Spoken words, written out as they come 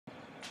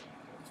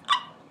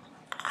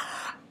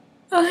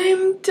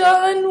I'm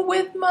done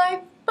with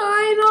my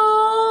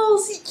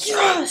finals!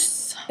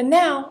 Yes! And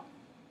now,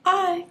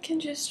 I can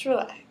just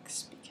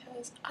relax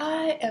because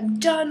I am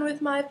done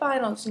with my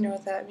finals. You know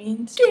what that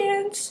means?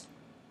 Dance!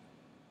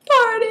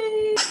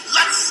 Party!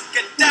 Let's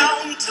get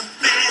down to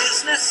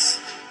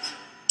business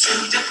to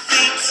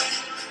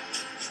defeat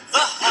the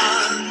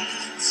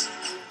Huns.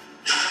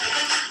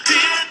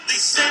 Did they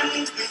send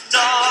me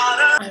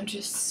daughter? I'm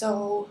just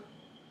so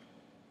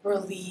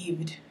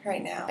relieved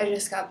right now. I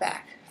just got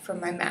back from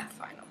my math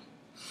final.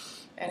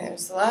 And it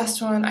was the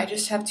last one. I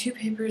just have 2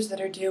 papers that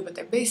are due, but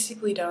they're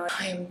basically done.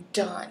 I am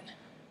done.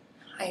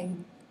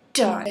 I'm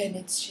done. And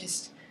it's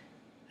just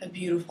a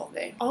beautiful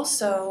thing.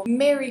 Also,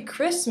 Merry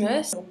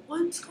Christmas.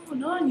 What's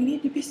going on? You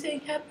need to be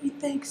saying Happy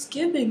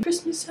Thanksgiving.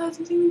 Christmas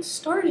hasn't even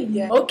started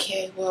yet.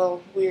 Okay,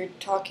 well, weird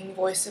talking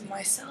voice of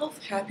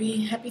myself.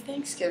 Happy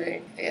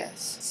Thanksgiving, I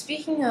guess.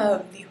 Speaking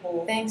of the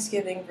whole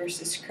Thanksgiving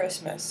versus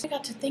Christmas, I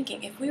got to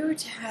thinking, if we were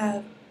to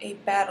have a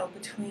battle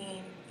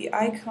between the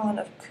icon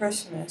of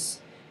Christmas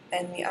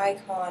and the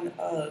icon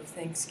of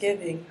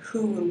Thanksgiving,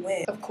 who would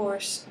win? Of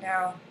course,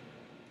 now,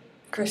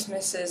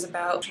 Christmas is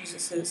about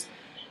Jesus'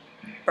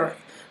 birth.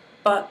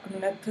 But I'm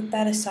going to put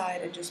that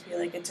aside and just be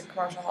like, it's a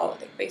commercial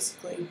holiday.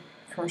 Basically,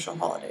 commercial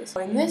holidays. So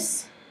in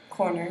this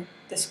corner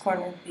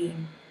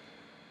being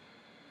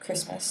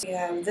Christmas, we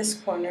have this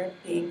corner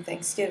being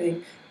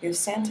Thanksgiving. We have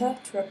Santa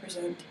to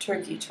represent,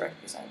 Turkey to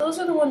represent. Those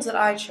are the ones that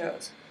I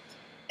chose.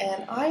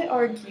 And I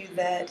argue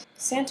that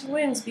Santa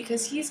wins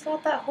because he's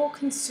got that whole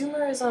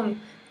consumerism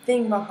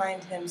thing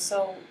behind him.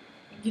 So,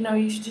 you know,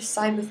 you should just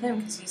side with him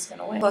because he's going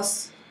to win.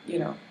 Plus, you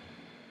know,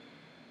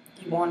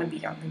 you want to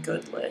be on the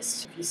good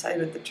list. If you side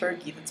with the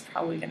turkey, that's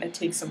probably going to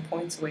take some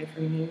points away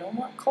from you. You don't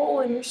want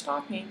coal in your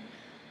stocking.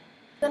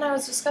 Then I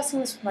was discussing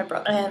this with my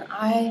brother, and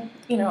I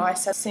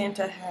said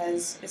Santa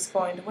is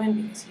going to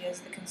win because he has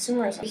the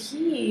consumerism.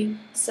 He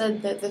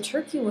said that the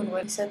turkey would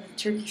win. He said the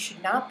turkey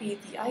should not be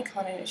the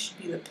icon, and it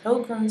should be the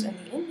pilgrims and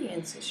the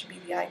Indians. It should be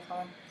the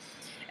icon,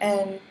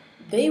 and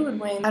they would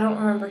win. I don't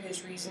remember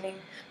his reasoning,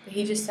 but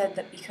he just said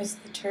that because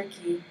the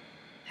turkey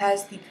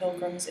has the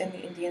pilgrims and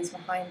the Indians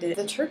behind it,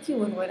 the turkey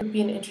would win. It would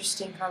be an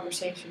interesting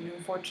conversation.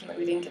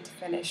 Unfortunately, we didn't get to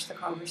finish the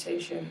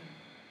conversation,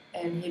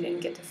 and he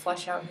didn't get to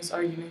flesh out his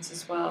arguments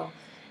as well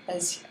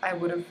as I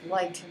would have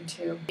liked him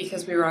to,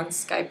 because we were on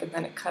Skype and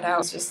then it cut out.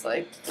 It's just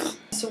like,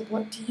 so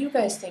what do you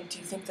guys think? Do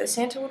you think that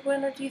Santa would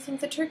win, or do you think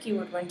the turkey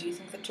would win? Do you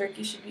think the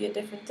turkey should be a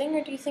different thing,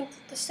 or do you think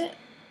that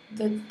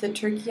the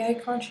turkey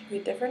icon should be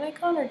a different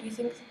icon, or do you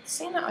think that the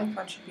Santa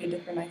icon should be a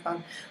different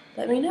icon?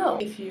 Let me know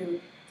if you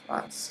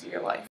want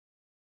your life.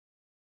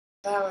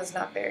 That was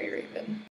not very Raven.